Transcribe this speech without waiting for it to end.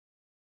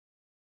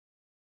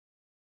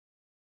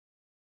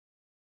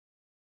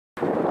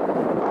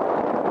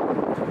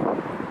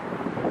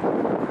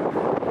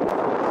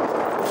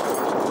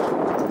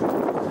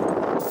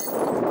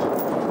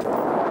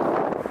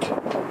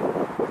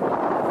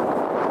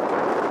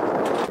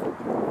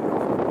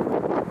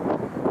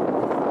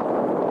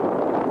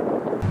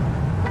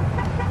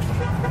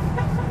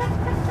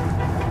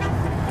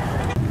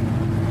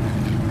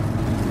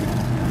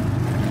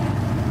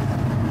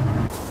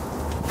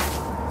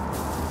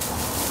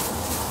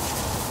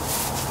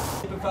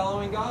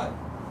following God.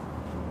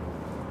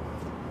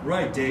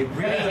 Right, Dave.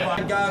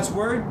 Reading God's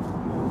Word.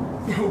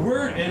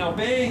 Word and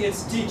obeying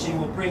its teaching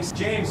will bring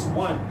James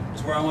 1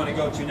 is where I want to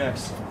go to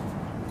next.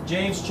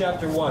 James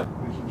chapter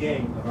 1. We can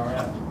gain of our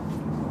effort.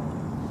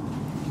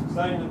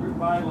 Studying the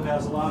Bible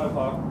has a lot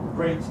of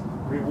great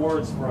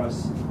rewards for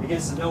us. It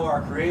gets to know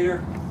our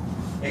Creator.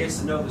 It gets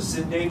to know the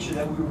sin nature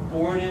that we were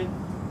born in.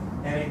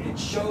 And it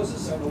shows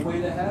us on the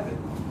way to heaven.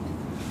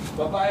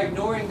 But by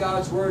ignoring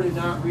God's Word and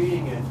not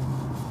reading it,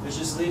 it's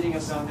just leading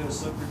us onto a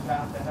slippery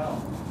path to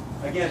hell.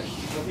 Again,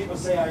 when people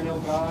say, I know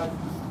God,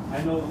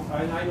 I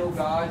know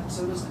God,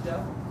 so does the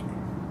devil.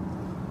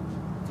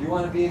 Do you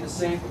want to be in the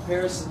same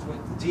comparison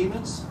with the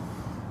demons?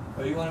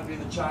 Or do you want to be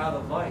the child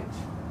of light?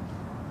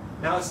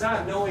 Now, it's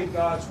not knowing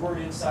God's Word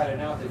inside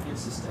and out that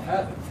gets us to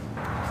heaven.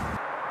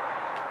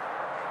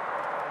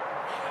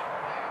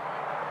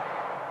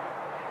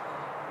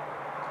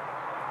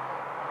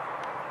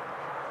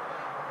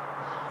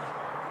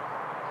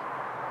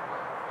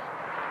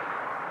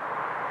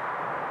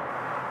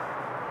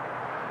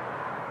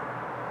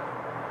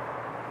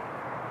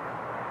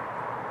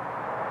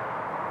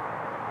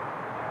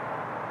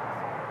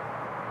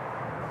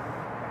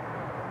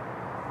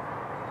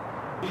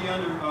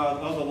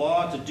 Under the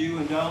law to do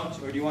and don't,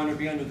 or do you want to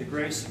be under the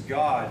grace of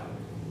God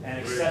and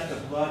accept the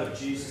blood of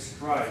Jesus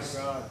Christ,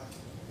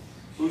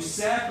 whose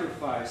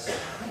sacrifice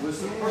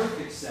was the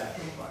perfect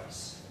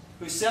sacrifice?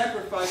 Whose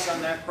sacrifice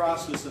on that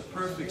cross was the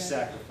perfect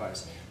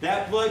sacrifice.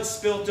 That blood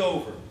spilt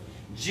over.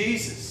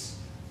 Jesus,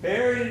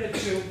 buried in a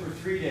tomb for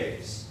 3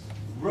 days,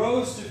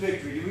 rose to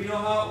victory. Do we know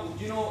how?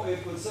 Do you know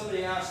if when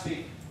somebody asked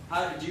me,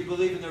 do you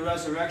believe in the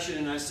resurrection?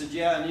 And I said,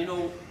 yeah. And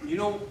you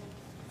know,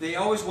 they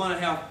always want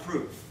to have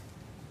proof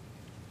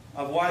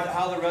of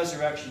how the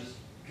resurrection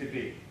could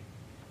be.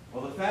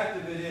 Well, the fact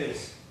of it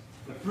is,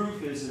 the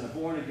proof is in a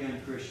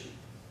born-again Christian.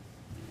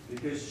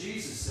 Because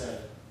Jesus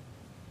said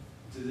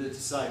to the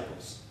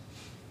disciples,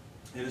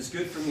 it is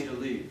good for me to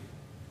leave.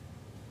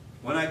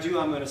 When I do,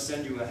 I'm going to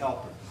send you a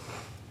helper.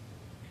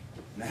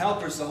 And the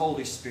helper is the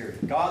Holy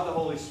Spirit. God the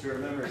Holy Spirit.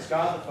 Remember, it's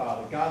God the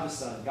Father, God the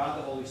Son, God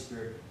the Holy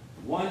Spirit.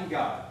 One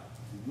God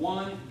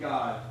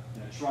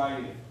and a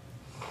triune.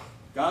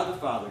 God the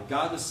Father,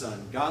 God the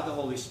Son, God the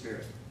Holy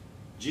Spirit.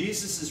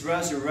 Jesus'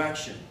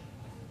 resurrection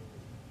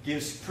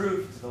gives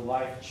proof to the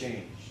life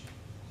change.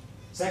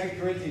 2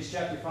 Corinthians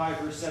chapter 5,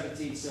 verse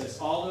 17 says,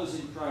 all those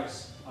in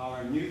Christ are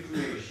a new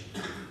creation.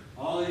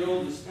 All the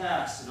old is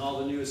past and all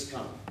the new is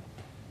come.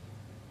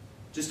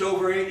 Just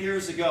over 8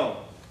 years ago,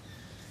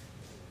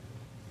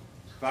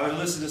 if I would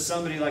listen to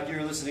somebody like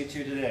you're listening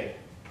to today,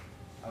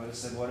 I would have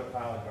said, what a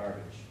pile of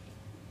garbage.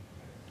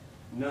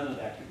 None of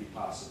that could be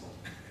possible.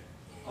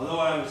 Although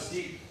I was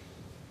deep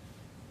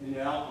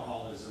into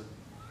alcoholism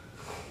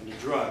and the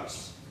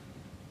drugs,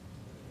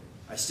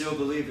 I still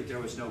believe that there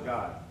was no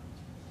God.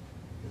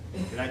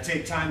 Did I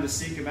take time to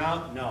seek Him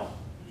out? No.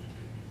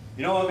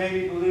 You know what made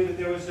me believe that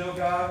there was no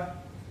God?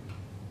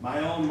 My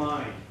own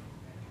mind.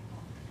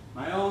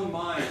 My own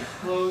mind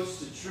closed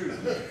to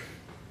truth.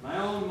 My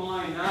own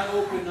mind not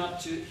open up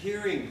to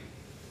hearing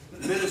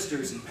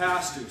ministers and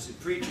pastors and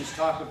preachers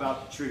talk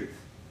about the truth.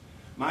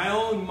 My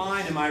own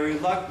mind and my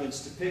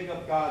reluctance to pick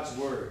up God's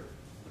Word.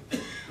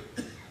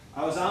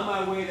 I was on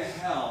my way to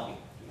hell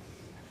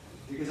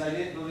because I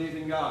didn't believe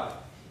in God.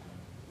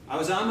 I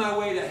was on my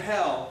way to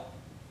hell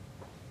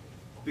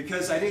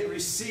because I didn't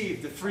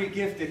receive the free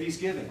gift that He's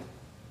given.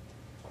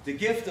 The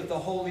gift of the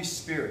Holy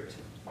Spirit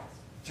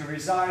to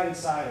reside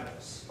inside of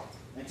us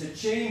and to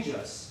change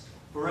us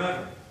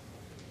forever.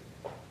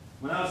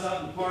 When I was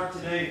out in the park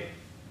today,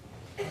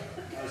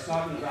 I was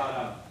talking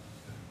about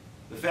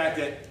the fact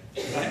that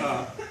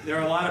there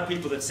are a lot of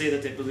people that say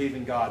that they believe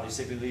in God. They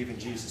say they believe in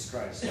Jesus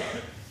Christ.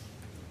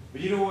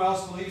 But you know who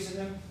else believes in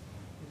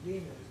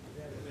Him?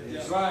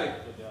 That's right.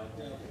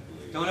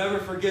 Don't ever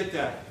forget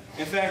that.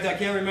 In fact, I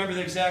can't remember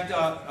the exact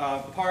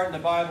part in the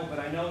Bible, but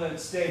I know that it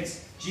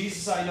states,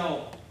 Jesus I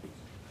know,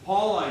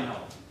 Paul I know.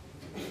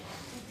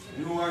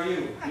 And who are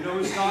you? You know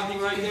who's talking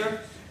right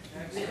there?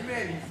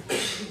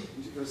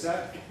 What's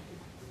that?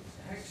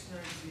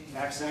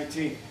 Acts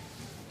 19.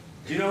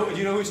 Do you know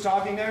who's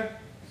talking there?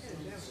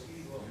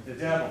 The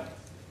devil.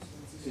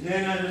 And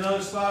then at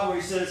another spot where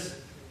he says,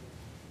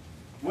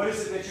 what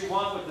is it that you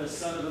want with the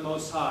Son of the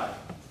Most High?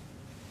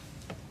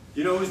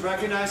 You know who's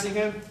recognizing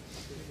him?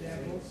 The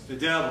devil. The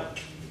devil.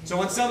 So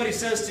when somebody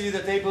says to you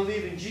that they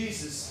believe in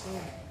Jesus,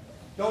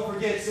 don't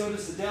forget, so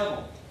does the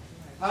devil.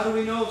 How do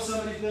we know if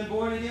somebody's been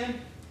born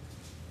again?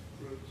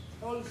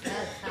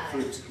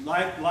 Fruits.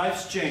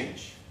 Life's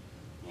change.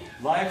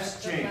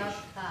 Life's change.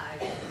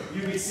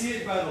 You can see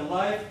it by the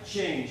life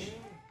change